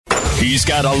He's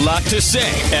got a lot to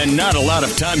say and not a lot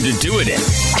of time to do it in.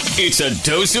 It's a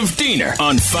dose of Diener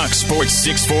on Fox Sports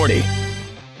 640.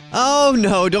 Oh,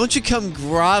 no, don't you come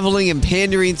groveling and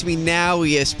pandering to me now,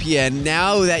 ESPN.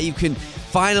 Now that you can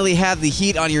finally have the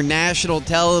Heat on your national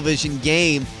television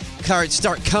game,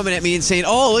 start coming at me and saying,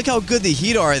 oh, look how good the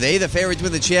Heat are. Are they the favorite to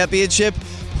win the championship?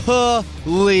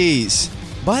 Please.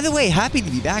 By the way, happy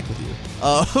to be back with you.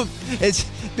 It's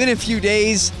been a few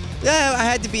days. Yeah, I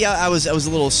had to be out. I was a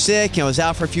little sick. I was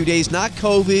out for a few days. Not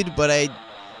COVID, but I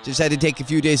just had to take a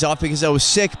few days off because I was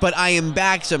sick. But I am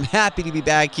back, so I'm happy to be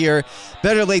back here.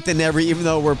 Better late than never, even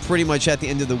though we're pretty much at the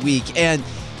end of the week. And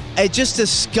it just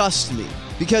disgusts me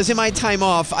because in my time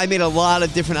off, I made a lot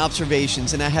of different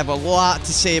observations, and I have a lot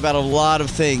to say about a lot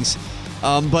of things.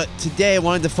 But today I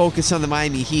wanted to focus on the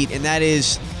Miami Heat, and that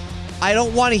is, I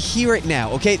don't want to hear it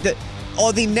now, okay? The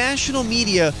national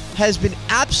media has been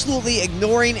absolutely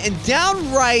ignoring and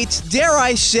downright, dare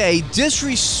I say,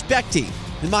 disrespecting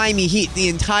the Miami Heat the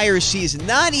entire season,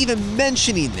 not even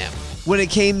mentioning them when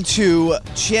it came to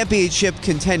championship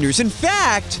contenders. In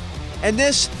fact, and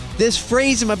this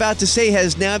phrase I'm about to say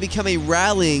has now become a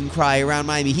rallying cry around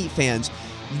Miami Heat fans,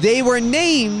 they were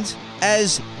named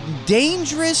as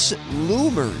dangerous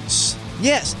loomers.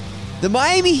 Yes, the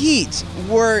Miami Heat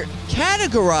were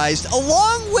categorized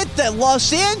along with the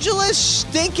Los Angeles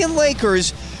stinking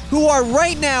Lakers, who are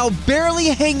right now barely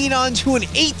hanging on to an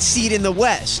 8th seed in the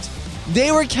West.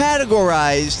 They were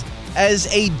categorized as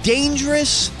a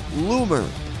dangerous loomer.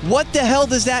 What the hell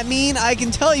does that mean? I can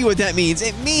tell you what that means.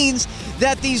 It means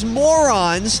that these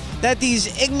morons, that these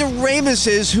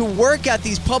ignoramuses who work at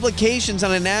these publications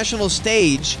on a national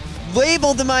stage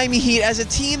labeled the Miami Heat as a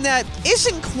team that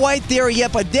isn't quite there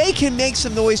yet, but they can make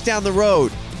some noise down the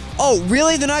road. Oh,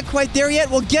 really? They're not quite there yet?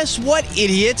 Well, guess what,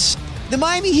 idiots? The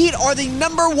Miami Heat are the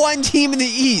number one team in the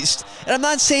East. And I'm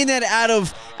not saying that out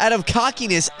of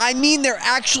cockiness. I mean they're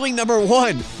actually number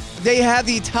one. They have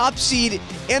the top seed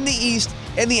in the East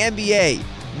in the NBA.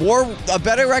 A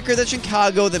better record than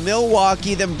Chicago, than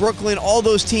Milwaukee, than Brooklyn, all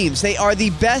those teams. They are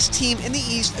the best team in the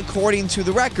East according to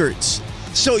the records.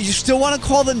 So you still want to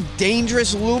call them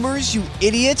dangerous loomers, you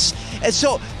idiots? And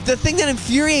so the thing that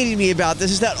infuriated me about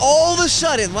this is that all of a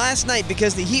sudden last night,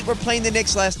 because the Heat were playing the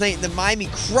Knicks last night and the Miami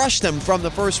crushed them from the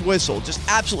first whistle, just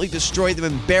absolutely destroyed them,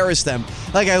 embarrassed them,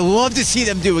 like I love to see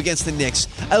them do against the Knicks.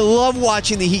 I love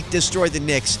watching the Heat destroy the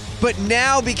Knicks. But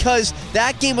now, because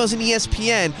that game was on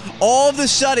ESPN, all of a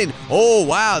sudden, oh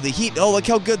wow, the Heat, oh look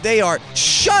how good they are.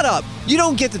 Shut up! You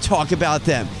don't get to talk about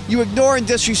them. You ignore and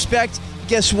disrespect.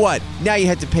 Guess what? Now you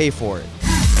had to pay for it.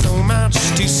 So much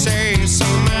to say, so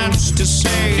much to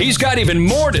say. He's got even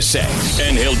more to say,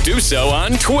 and he'll do so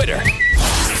on Twitter.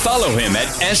 Follow him at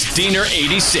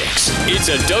SDiener86. It's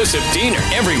a dose of Diener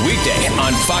every weekday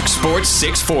on Fox Sports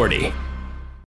 640.